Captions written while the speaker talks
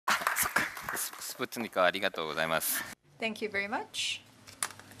プツニカありがとうございます。Thank you very much.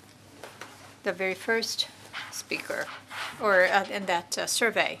 The very first speaker, or in that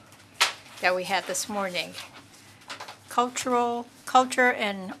survey that we had this morning, culture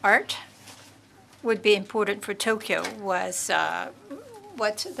and art would be important for Tokyo was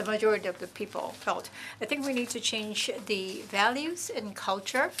what the majority of the people felt. I think we need to change the values in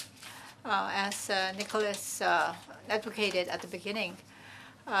culture, as Nicholas advocated at the beginning,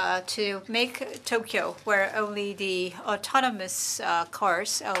 to make Tokyo where only the autonomous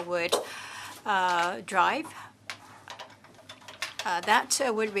cars would drive. That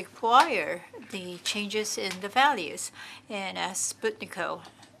would require the changes in the values. And as Sputniko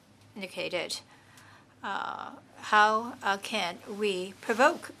indicated, how can we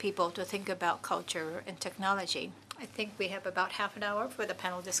provoke people to think about culture and technology? I think we have about half an hour for the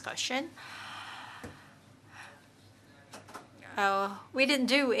panel discussion. We didn't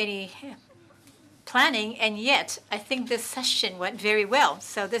do any planning, and yet I think this session went very well.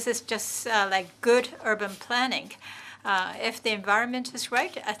 So this is just like good urban planning. If the environment is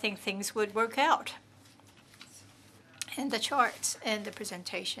right, I think things would work out. And the charts and the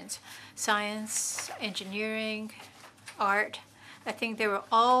presentations, science, engineering, art, I think they were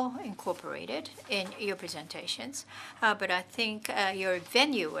all incorporated in your presentations. But I think your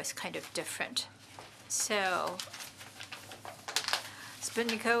venue was kind of different. So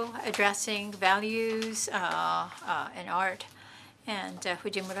Sputniko addressing values and art, and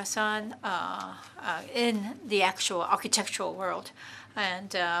Fujimura-san in the actual architectural world,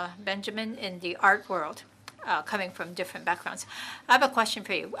 and Benjamin in the art world, coming from different backgrounds. I have a question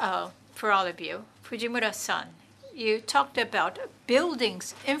for you, for all of you. Fujimura-san, you talked about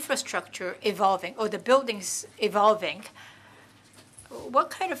buildings, infrastructure evolving, or the buildings evolving. What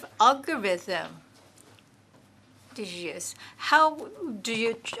kind of algorithm did you use? How do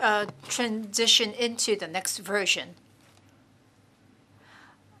you transition into the next version?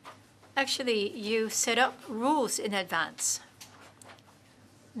 Actually, you set up rules in advance,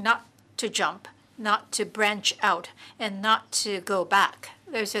 not to jump, not to branch out, and not to go back.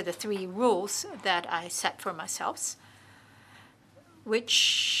 Those are the 3 rules that I set for myself.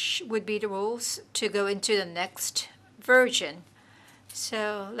 Which would be the rules to go into the next version?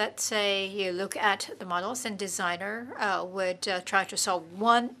 So let's say you look at the models, and designer would try to solve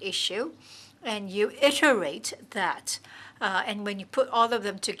one issue, and you iterate that. And when you put all of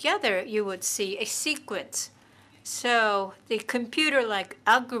them together, you would see a sequence. So the computer-like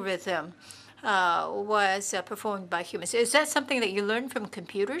algorithm was performed by humans. Is that something that you learned from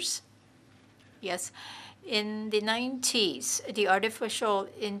computers? Yes. In the 90s, the artificial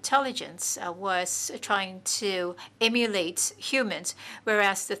intelligence was trying to emulate humans,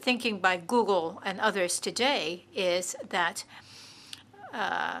 whereas the thinking by Google and others today is that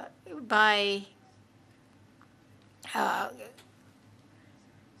by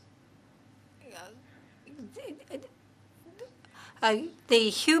the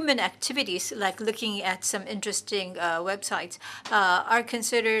human activities, like looking at some interesting websites, are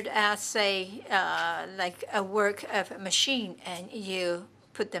considered as like a work of a machine, and you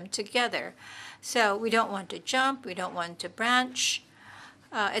put them together. So we don't want to jump, we don't want to branch.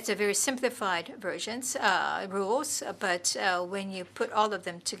 It's a very simplified versions, rules, but when you put all of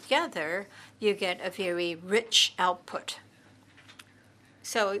them together, you get a very rich output.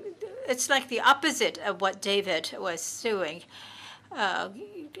 So it's like the opposite of what David was doing.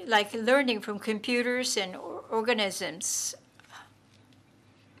 Like learning from computers and organisms.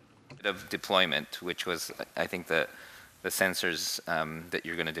 Of deployment, which was, I think, the sensors that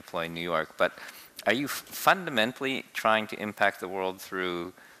you're going to deploy in New York. But are you fundamentally trying to impact the world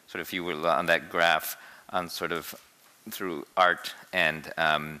through, sort of, if you were on that graph, on sort of through art and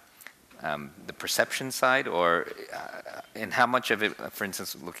the perception side, or and how much of it, for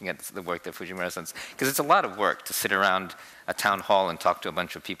instance, looking at the work that Fujimura does, because it's a lot of work to sit around a town hall and talk to a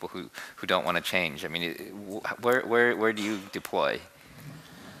bunch of people who don't want to change. I mean, where do you deploy?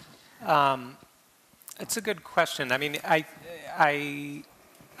 It's a good question. I mean, I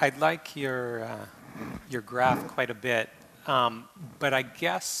like your graph quite a bit, but I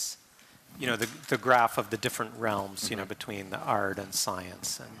guess, you know, the graph of the different realms, you know, between the art and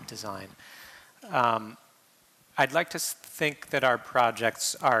science and design. I'd like to think that our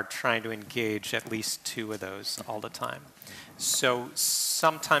projects are trying to engage at least 2 of those all the time. So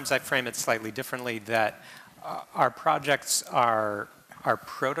sometimes I frame it slightly differently, that our projects are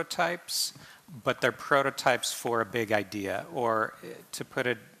prototypes, but they're prototypes for a big idea. Or to put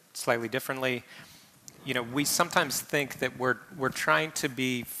it slightly differently, you know, we sometimes think that we're trying to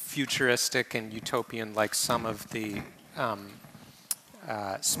be futuristic and utopian, like some of the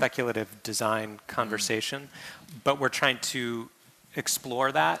speculative design conversation, but we're trying to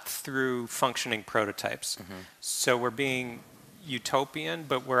explore that through functioning prototypes. So we're being utopian,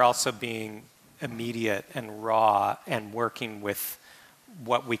 but we're also being immediate and raw and working with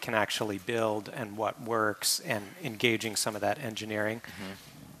what we can actually build and what works and engaging some of that engineering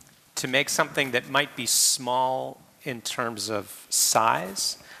to make something that might be small in terms of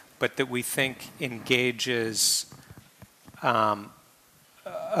size, but that we think engages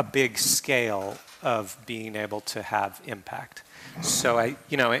a big scale of being able to have impact. So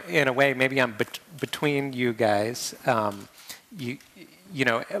in a way, maybe I'm between you guys, but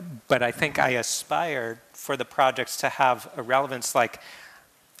I think I aspire for the projects to have a relevance like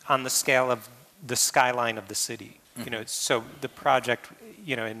on the scale of the skyline of the city. So the project,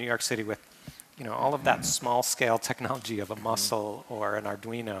 in New York City with, all of that small scale technology of a muscle or an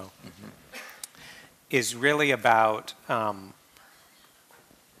Arduino is really about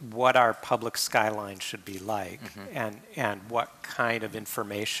what our public skyline should be like and what kind of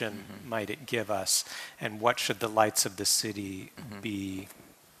information might it give us and what should the lights of the city be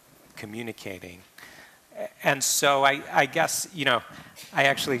communicating. And so I guess,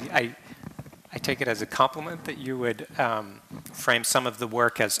 I take it as a compliment that you would frame some of the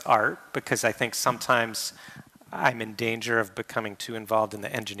work as art, because I think sometimes I'm in danger of becoming too involved in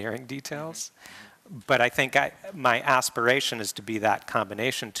the engineering details. But I think my aspiration is to be that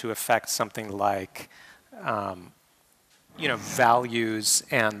combination to affect something like, values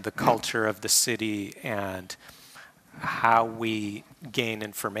and the culture of the city and how we gain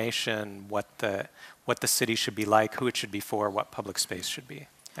information, what the city should be like, who it should be for, what public space should be.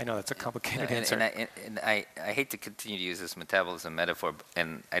 I know that's a complicated answer. And I hate to continue to use this metabolism metaphor,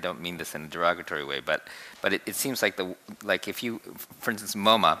 and I don't mean this in a derogatory way, but it seems like if you, for instance,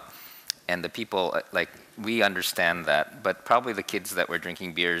 MoMA, and the people, we understand that, but probably the kids that were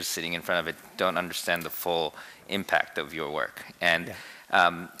drinking beers sitting in front of it don't understand the full impact of your work, and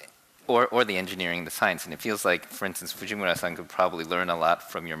or the engineering, the science. And it feels like, for instance, Fujimura-san could probably learn a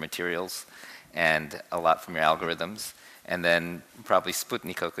lot from your materials and a lot from your algorithms, and then probably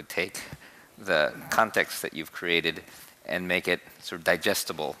Sputniko could take the context that you've created and make it sort of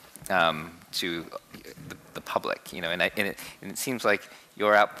digestible to the public, and it seems like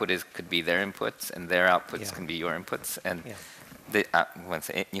your output could be their inputs, and their outputs can be your inputs. And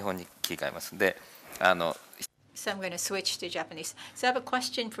So I'm going to switch to Japanese. So I have a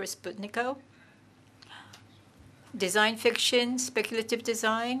question for Sputniko. Design fiction, speculative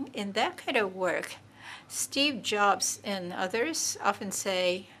design, in that kind of work, Steve Jobs and others often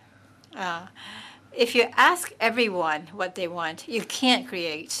say, if you ask everyone what they want, you can't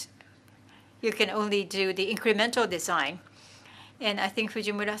create. You can only do the incremental design. And I think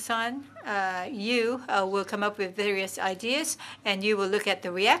Fujimura-san, you will come up with various ideas, and you will look at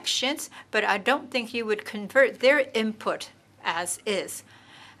the reactions, but I don't think you would convert their input as is.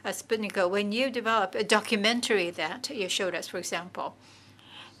 Sputniko, when you develop a documentary that you showed us, for example,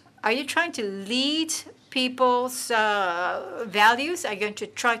 are you trying to lead people's values? Are you going to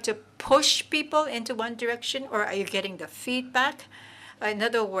try to push people into one direction, or are you getting the feedback? In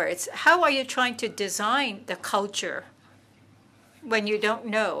other words, how are you trying to design the culture when you don't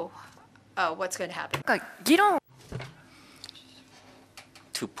know what's going to happen?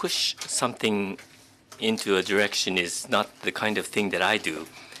 To push something into a direction is not the kind of thing that I do.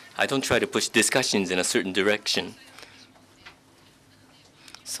 I don't try to push discussions in a certain direction.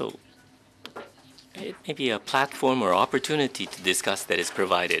 So it may be a platform or opportunity to discuss that is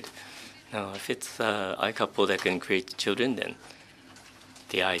provided. Now, if it's a couple that can create children, then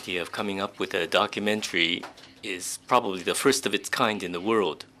the idea of coming up with a documentary is probably the first of its kind in the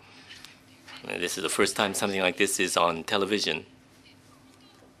world. This is the first time something like this is on television.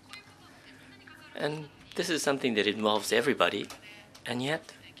 And this is something that involves everybody. And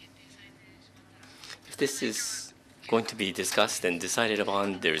yet, if this is going to be discussed and decided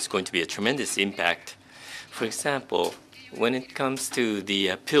upon, there's going to be a tremendous impact. For example, when it comes to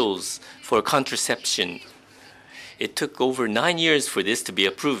the pills for contraception, it took over 9 years for this to be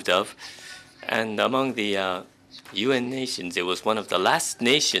approved of. And among the UN nations, it was one of the last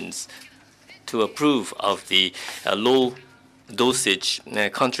nations to approve of the low dosage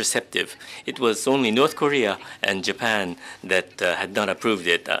contraceptive. It was only North Korea and Japan that had not approved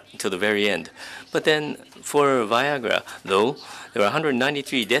it until the very end. But then for Viagra, though, there were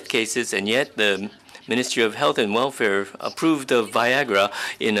 193 death cases, and yet the Ministry of Health and Welfare approved of Viagra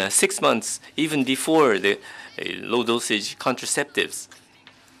in 6 months, even before the low dosage contraceptives.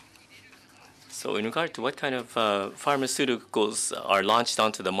 So in regard to what kind of pharmaceuticals are launched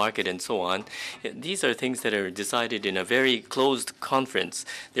onto the market and so on, these are things that are decided in a very closed conference.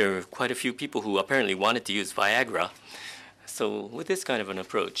 There are quite a few people who apparently wanted to use Viagra. So with this kind of an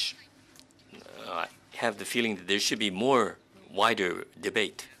approach, I have the feeling that there should be more wider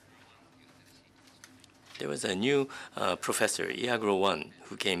debate. There was a new professor, Iagro-1,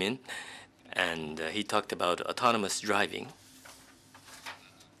 who came in, and he talked about autonomous driving.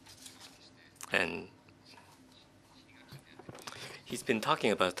 And he's been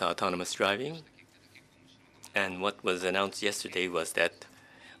talking about autonomous driving. And what was announced yesterday was that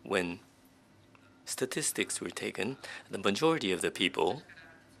when statistics were taken, the majority of the people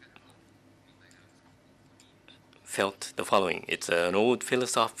felt the following. It's an old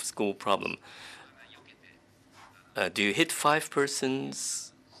philosophical problem. Do you hit 5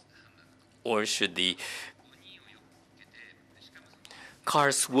 persons, or should the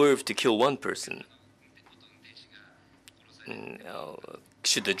car swerve to kill 1 person?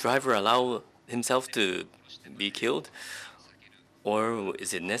 Should the driver allow himself to be killed? Or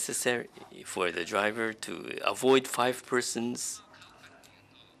is it necessary for the driver to avoid 5 persons?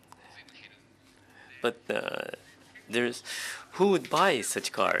 But who would buy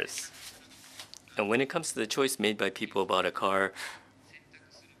such cars? And when it comes to the choice made by people about a car,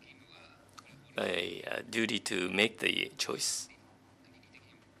 a duty to make the choice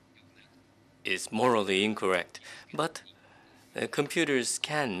is morally incorrect. But computers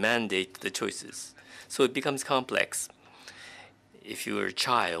can mandate the choices, so it becomes complex. If your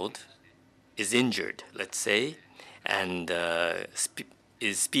child is injured, let's say, and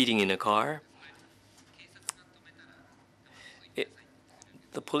is speeding in a car,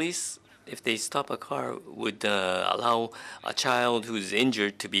 the police, if they stop a car, would allow a child who's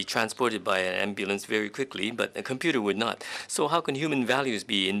injured to be transported by an ambulance very quickly, but a computer would not. So how can human values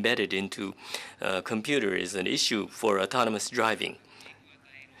be embedded into a computer is an issue for autonomous driving.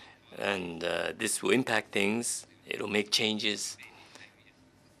 And this will impact things. It'll make changes.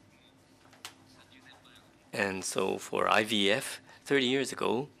 And so for IVF, 30 years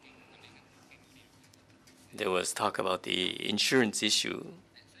ago, there was talk about the insurance issue.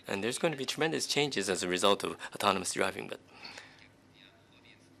 And there's going to be tremendous changes as a result of autonomous driving. But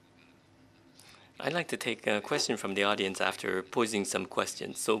I'd like to take a question from the audience after posing some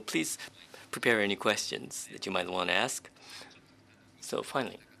questions. So please prepare any questions that you might want to ask. So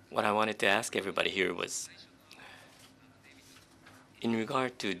finally, what I wanted to ask everybody here was, in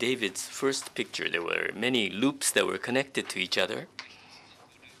regard to David's first picture, there were many loops that were connected to each other.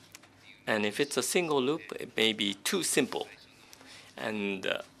 And if it's a single loop, it may be too simple. And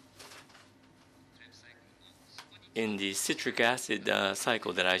in the citric acid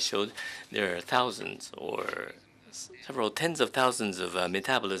cycle that I showed, there are thousands or several tens of thousands of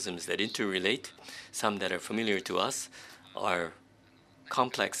metabolisms that interrelate. Some that are familiar to us are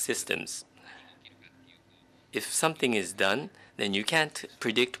complex systems. If something is done, then you can't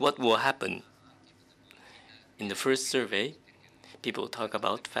predict what will happen. In the first survey, people talk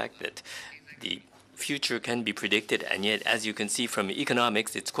about the fact that the future can be predicted, and yet, as you can see from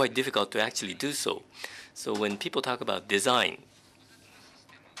economics, it's quite difficult to actually do so. So when people talk about design,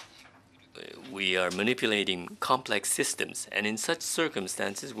 we are manipulating complex systems, and in such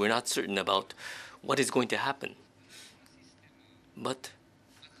circumstances, we're not certain about what is going to happen. But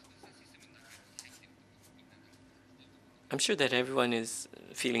I'm sure that everyone is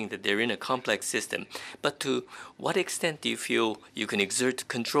feeling that they're in a complex system. But to what extent do you feel you can exert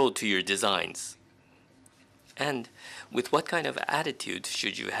control to your designs? And with what kind of attitude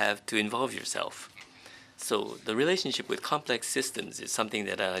should you have to involve yourself? So the relationship with complex systems is something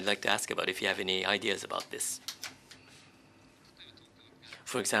that I'd like to ask about, if you have any ideas about this.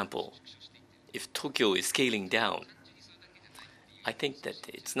 For example, if Tokyo is scaling down, I think that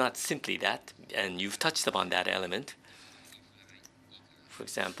it's not simply that, and you've touched upon that element. For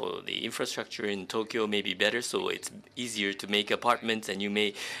example, the infrastructure in Tokyo may be better, so it's easier to make apartments and you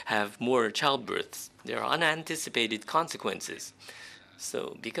may have more childbirths. There are unanticipated consequences.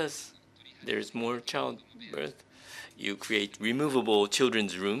 So because there's more childbirth, you create removable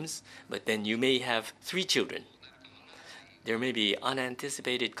children's rooms, but then you may have 3 children. There may be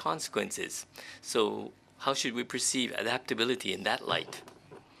unanticipated consequences. So how should we perceive adaptability in that light?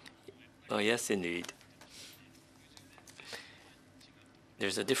 Oh, yes, indeed.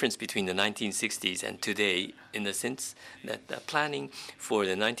 There's a difference between the 1960s and today in the sense that the planning for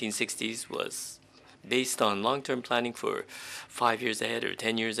the 1960s was based on long-term planning for 5 years ahead or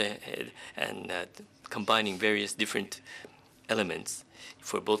 10 years ahead, and combining various different elements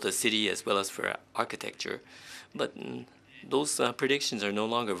for both the city as well as for architecture. But those predictions are no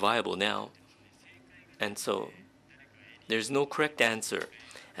longer viable now. And so there's no correct answer.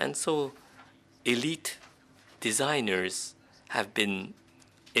 And so elite designers have been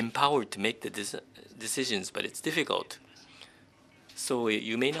empowered to make the decisions, but it's difficult. So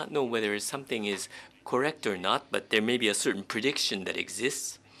you may not know whether something is correct or not, but there may be a certain prediction that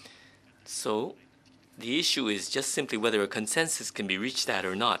exists. So the issue is just simply whether a consensus can be reached at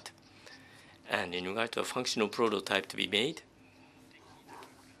or not. And in regard to a functional prototype to be made,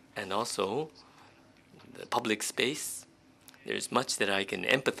 and also the public space, there's much that I can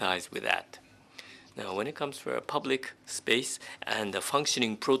empathize with that. Now, when it comes for a public space and a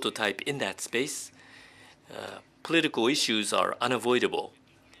functioning prototype in that space, political issues are unavoidable.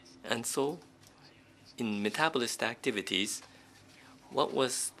 And so, in metabolist activities, what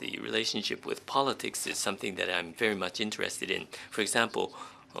was the relationship with politics is something that I'm very much interested in. For example,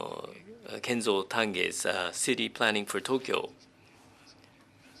 Kenzo Tange's city planning for Tokyo.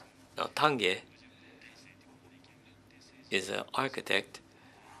 Now, Tange is an architect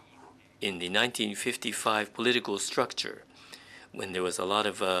in the 1955 political structure when there was a lot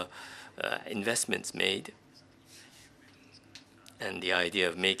of investments made. And the idea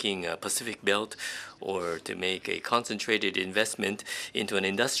of making a Pacific belt or to make a concentrated investment into an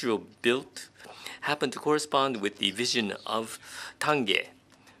industrial belt happened to correspond with the vision of Tange.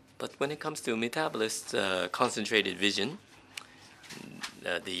 But when it comes to metabolist concentrated vision,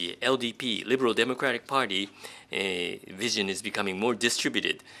 the LDP, Liberal Democratic Party, vision is becoming more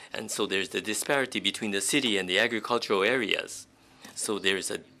distributed. And so there's the disparity between the city and the agricultural areas. So there's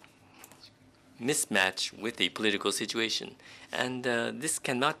a mismatch with the political situation. And this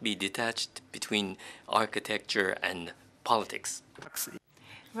cannot be detached between architecture and politics.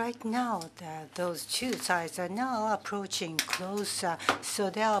 Right now, those two sides are now approaching closer, so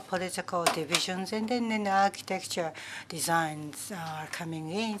there are political divisions, and then architecture designs are coming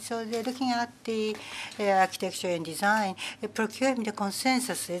in. So they're looking at the architecture and design, procuring the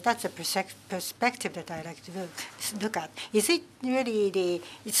consensus. That's a perspective that I like to look at. Is it really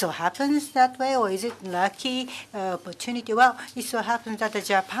it so happens that way, or is it lucky opportunity? Well, it so happens that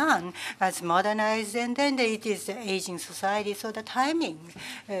Japan has modernized, and then it is the aging society, so the timing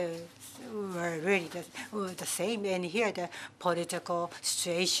were really the same. And here the political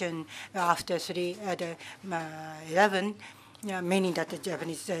situation after 11, meaning that the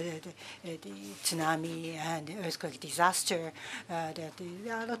Japanese the tsunami and earthquake disaster, that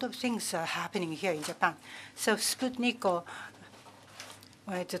there are a lot of things are happening here in Japan. So Sputnik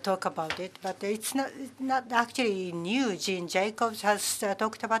wanted to talk about it, but it's not actually new. Jean Jacobs has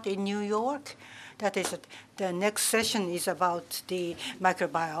talked about it in New York. That is, the next session is about the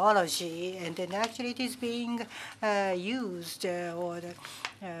microbiology, and then actually it is being used, and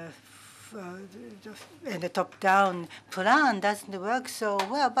the top-down plan doesn't work so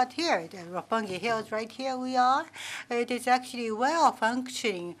well. But here, the Roppongi Hills, right here we are, it is actually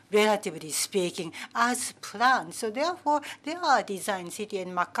well-functioning, relatively speaking, as planned. So therefore, there are design city,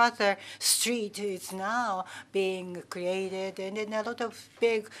 and MacArthur Street is now being created, and then a lot of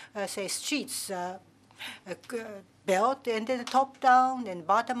big, say, streets built, and then top-down and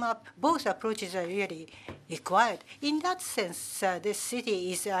bottom-up, both approaches are really required. In that sense, this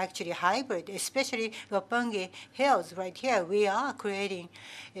city is actually hybrid, especially Roppongi Hills right here. We are creating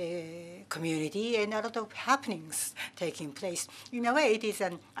a community and a lot of happenings taking place. In a way, it is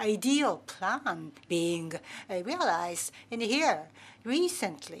an ideal plan being realized. And here,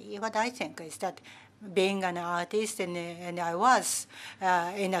 recently, what I think is that being an artist, and I was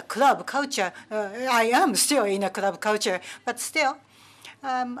in a club culture. I am still in a club culture, but still,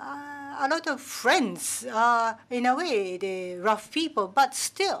 a lot of friends are, in a way, the rough people, but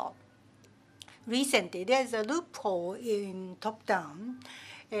still, recently, there's a loophole in top-down,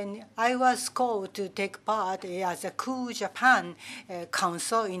 and I was called to take part as a Cool Japan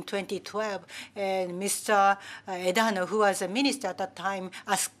Council in 2012, and Mr. Edano, who was a minister at that time,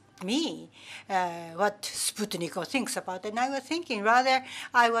 asked me what Sputnik thinks about it. And I was thinking rather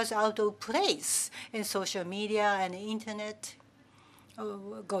I was out of place in social media and internet.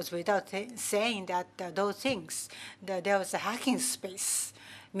 Goes without saying that those things, there was a hacking space,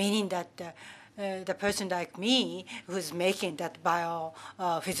 meaning that the person like me who's making that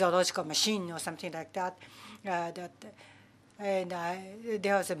biophysiological machine or something like that, and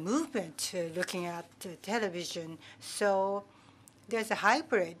there was a movement looking at television. So there's a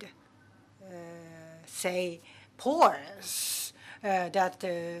hybrid, say, pores that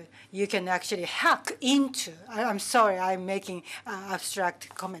you can actually hack into. I'm sorry, I'm making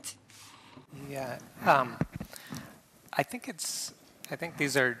abstract comments. Yeah, I think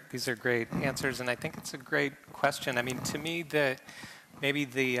these are great answers, and I think it's a great question. I mean, to me, maybe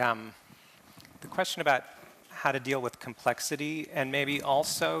the the question about how to deal with complexity, and maybe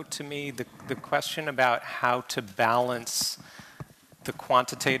also, to me, the question about how to balance the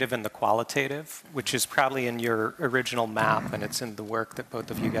quantitative and the qualitative, which is probably in your original map, and it's in the work that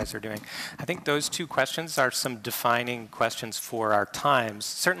both of you guys are doing. I think those two questions are some defining questions for our times,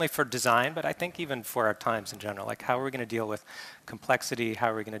 certainly for design, but I think even for our times in general. Like, how are we going to deal with complexity?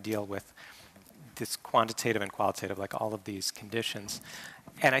 How are we going to deal with this quantitative and qualitative, like all of these conditions?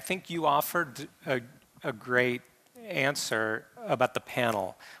 And I think you offered a great answer about the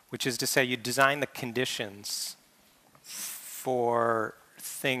panel, which is to say you design the conditions for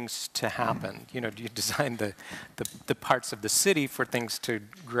things to happen. You know, you design the parts of the city for things to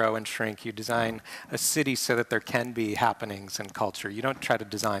grow and shrink. You design a city so that there can be happenings and culture. You don't try to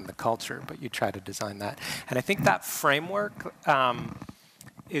design the culture, but you try to design that. And I think that framework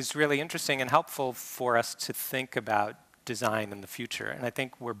is really interesting and helpful for us to think about design in the future. And I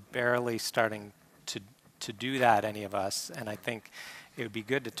think we're barely starting to do that, any of us. And I think it would be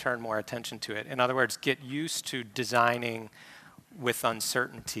good to turn more attention to it. In other words, get used to designing with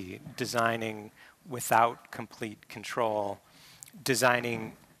uncertainty, designing without complete control,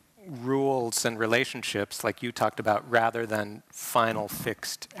 designing rules and relationships like you talked about rather than final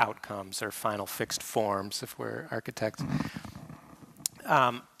fixed outcomes or final fixed forms if we're architects.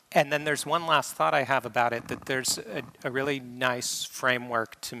 And then there's one last thought I have about it, that there's a really nice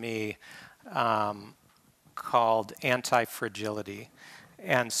framework to me called anti-fragility.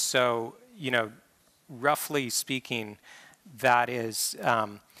 And so, you know, roughly speaking, that is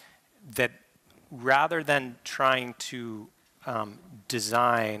that rather than trying to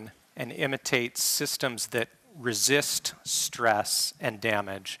design and imitate systems that resist stress and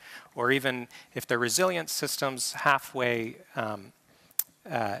damage, or even if they're resilient systems halfway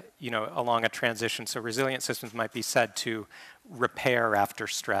you know, along a transition. So resilient systems might be said to repair after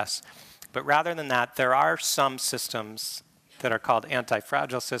stress. But rather than that, there are some systems that are called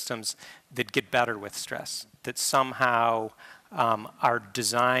anti-fragile systems that get better with stress, that somehow are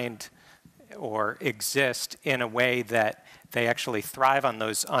designed or exist in a way that they actually thrive on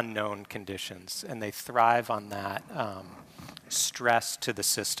those unknown conditions, and they thrive on that stress to the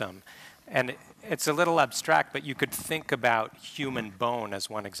system. And it's a little abstract, but you could think about human bone as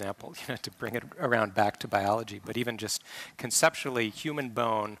one example, you know, to bring it around back to biology. But even just conceptually, human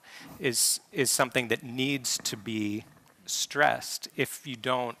bone is something that needs to be stressed. If you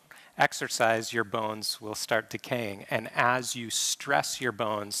don't exercise, your bones will start decaying. And as you stress your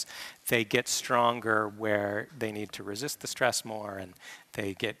bones, they get stronger where they need to resist the stress more, and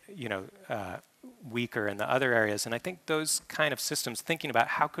they get, you know, weaker in the other areas. And I think those kind of systems, thinking about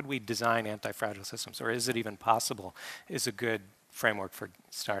how could we design anti-fragile systems, or is it even possible, is a good framework for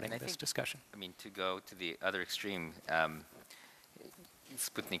starting this discussion. I mean, to go to the other extreme,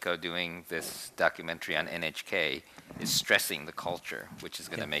 Sputniko doing this documentary on NHK is stressing the culture, which is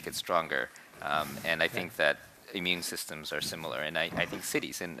going to make it stronger. And I think that immune systems are similar, and I think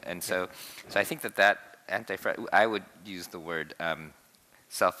cities. And so I think that I would use the word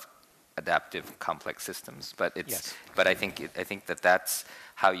self-adaptive complex systems, but it's but I think that that's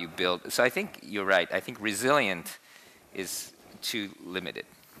how you build. So I think you're right. I think resilient is too limited.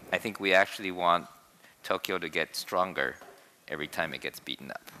 I think we actually want Tokyo to get stronger every time it gets beaten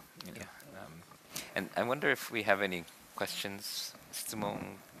up. You know? And I wonder if we have any questions, 質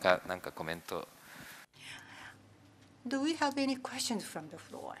問かなんかコメント。Do we have any questions from the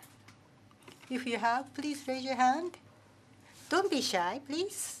floor? If you have, please raise your hand. Don't be shy,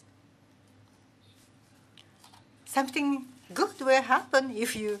 please. Something good will happen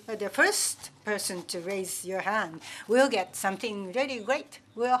if you are the first person to raise your hand. We'll get something really great.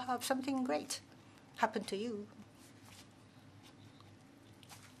 We'll have something great happen to you.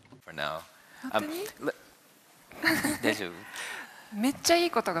 For now. 本当に大丈夫？めっちゃい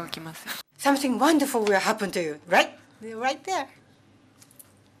いことが起きます。 Something wonderful will happen to you, right? Right there.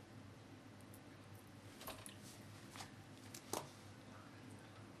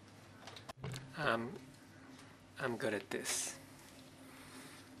 I'm good at this.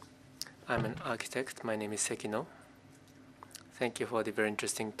 I'm an architect. My name is Sekino. Thank you for the very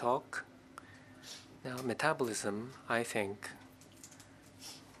interesting talk. Now, metabolism, I think,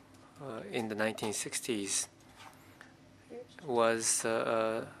 in the 1960s was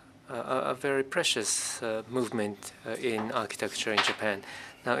a very precious movement in architecture in Japan.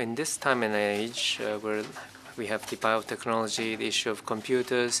 Now, in this time and age, where we have the biotechnology, the issue of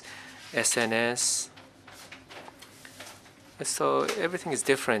computers, SNS, so everything is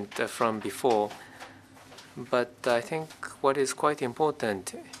different from before. But I think what is quite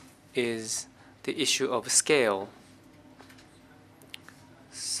important is the issue of scale.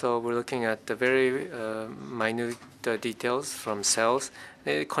 So we're looking at the very minute details from cells.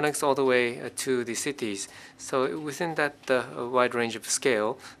 It connects all the way to the cities. So within that wide range of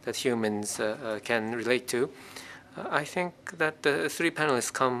scale that humans can relate to, I think that the three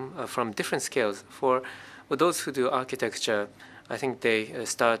panelists come from different scales. For those who do architecture, I think they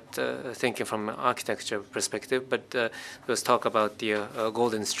start thinking from an architecture perspective, but let's talk about the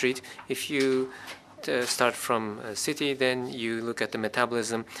Golden Street. If you start from a city, then you look at the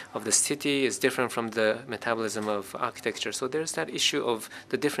metabolism of the city is different from the metabolism of architecture. So there's that issue of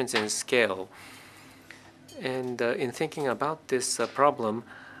the difference in scale. And in thinking about this problem,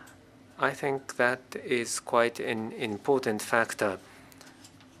 I think that is quite an important factor.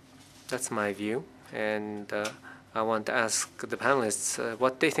 That's my view. And I want to ask the panelists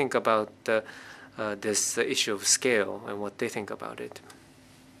what they think about this issue of scale and what they think about it.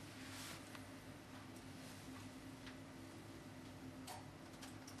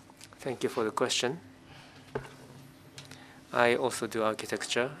 Thank you for the question. I also do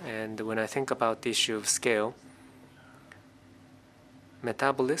architecture, and when I think about the issue of scale,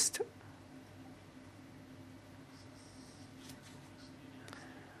 metabolist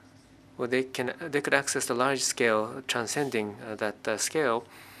well, they could access the large scale, transcending that scale,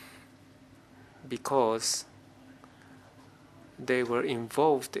 because they were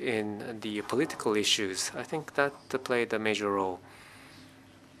involved in the political issues. I think that played a major role.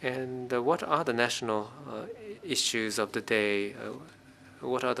 And what are the national issues of the day?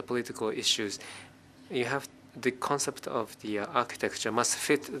 What are the political issues? You have the concept of the architecture must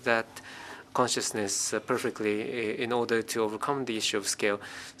fit that consciousness perfectly in order to overcome the issue of scale.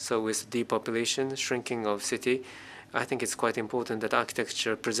 So with depopulation, shrinking of city, I think it's quite important that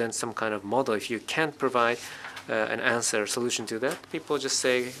architecture presents some kind of model. If you can't provide an answer, solution to that, people just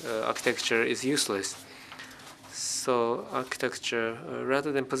say architecture is useless. So architecture,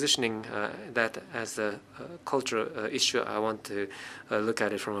 rather than positioning that as a cultural issue, I want to look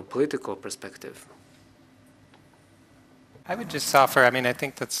at it from a political perspective. I would just offer, I mean, I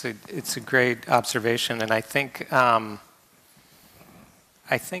think it's a great observation, and I think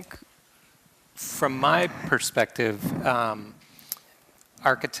from my perspective,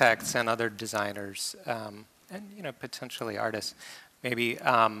 architects and other designers, and potentially artists, maybe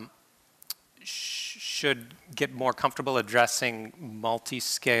should get more comfortable addressing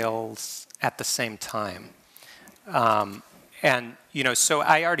multi-scales at the same time. And so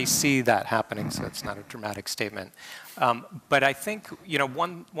I already see that happening, so it's not a dramatic statement. But I think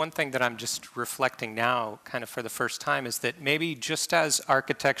one thing that I'm just reflecting now, kind of for the first time, is that maybe just as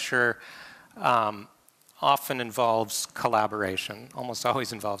architecture often involves collaboration, almost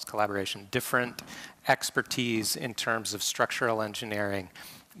always involves collaboration, different expertise in terms of structural engineering,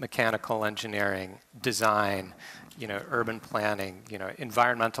 mechanical engineering, design, urban planning,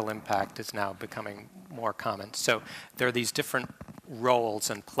 environmental impact is now becoming more common. So there are these different roles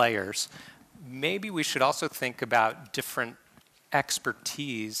and players. Maybe we should also think about different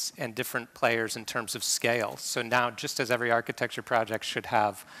expertise and different players in terms of scale. So now, just as every architecture project should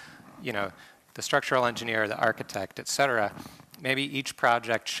have, the structural engineer, the architect, et cetera, maybe each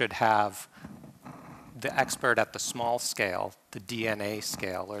project should have the expert at the small scale, the DNA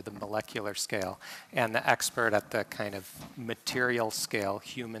scale or the molecular scale, and the expert at the kind of material scale,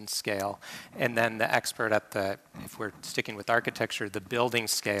 human scale, and then the expert at the, if we're sticking with architecture, the building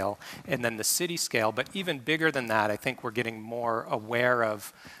scale, and then the city scale. But even bigger than that, I think we're getting more aware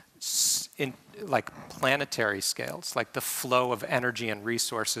of like planetary scales, like the flow of energy and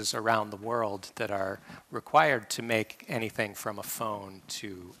resources around the world that are required to make anything from a phone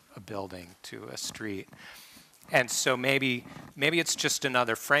to a building to a street. And so maybe it's just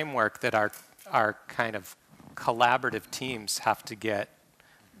another framework that our kind of collaborative teams have to get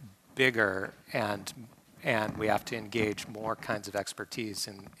bigger, and we have to engage more kinds of expertise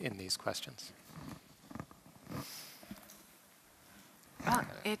in these questions.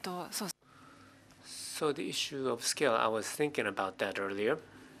 So the issue of scale, I was thinking about that earlier.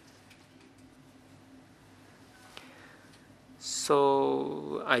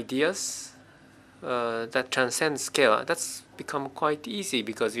 So ideas that transcend scale, that's become quite easy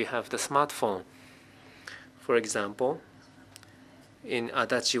because we have the smartphone. For example, in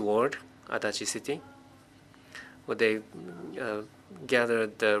Adachi Ward, Adachi City, where they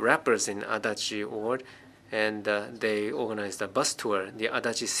gathered the rappers in Adachi Ward, and they organized a bus tour. The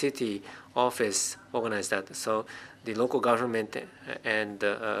Adachi City office organized that. So the local government and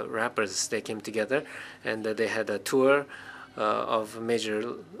rappers, they came together, and they had a tour of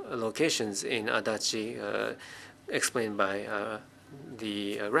major locations in Adachi, explained by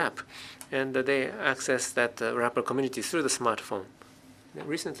the rap. And they accessed that rapper community through the smartphone.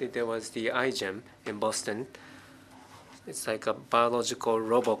 Recently, there was the iGEM in Boston. It's like a biological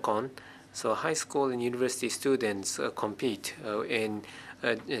Robocon. So high school and university students compete in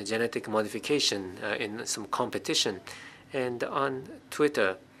genetic modification in some competition. And on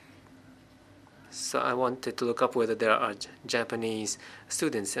Twitter, so I wanted to look up whether there are Japanese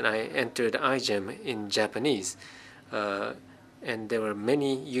students, and I entered iGEM in Japanese. And there were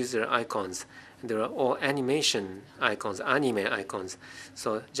many user icons. There are all animation icons, anime icons.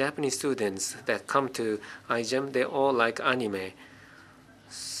 So Japanese students that come to iGEM, they all like anime.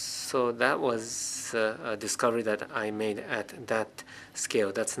 So that was a discovery that I made at that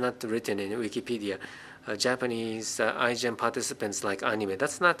scale. That's not written in Wikipedia. Japanese iGEM participants like anime.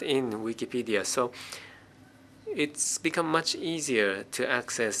 That's not in Wikipedia. So it's become much easier to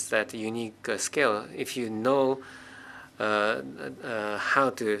access that unique scale if you know how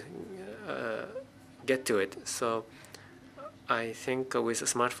to get to it. So I think with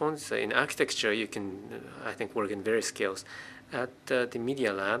smartphones in architecture, you can, I think, work in various scales. At the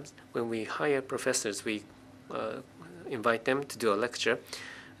media labs, when we hire professors, we invite them to do a lecture.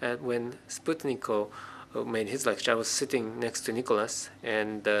 And when Sputniko made his lecture, I was sitting next to Nicholas,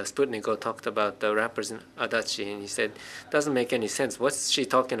 and Sputniko talked about the rappers in Adachi, and he said, "Doesn't make any sense. What's she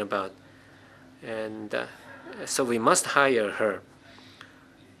talking about?" And so we must hire her.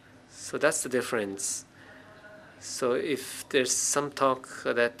 So that's the difference. So if there's some talk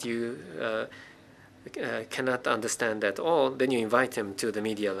that you cannot understand at all, then you invite him to the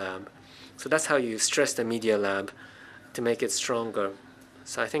media lab. So that's how you stress the media lab to make it stronger.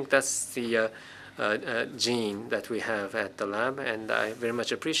 So I think that's the gene that we have at the lab, and I very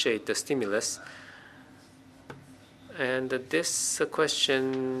much appreciate the stimulus. And this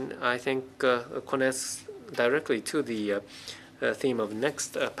question, I think, connects directly to the theme of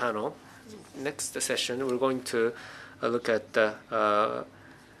next panel. Next session, we're going to look at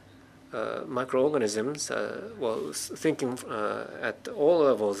microorganisms, well, thinking at all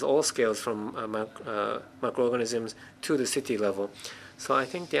levels, all scales, from microorganisms to the city level. So I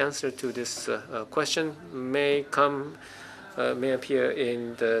think the answer to this question may appear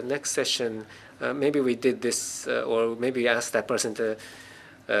in the next session. Maybe we did this, or maybe asked that person to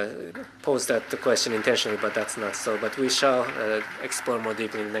pose that question intentionally, but that's not so. But we shall explore more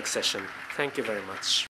deeply in the next session. Thank you very much.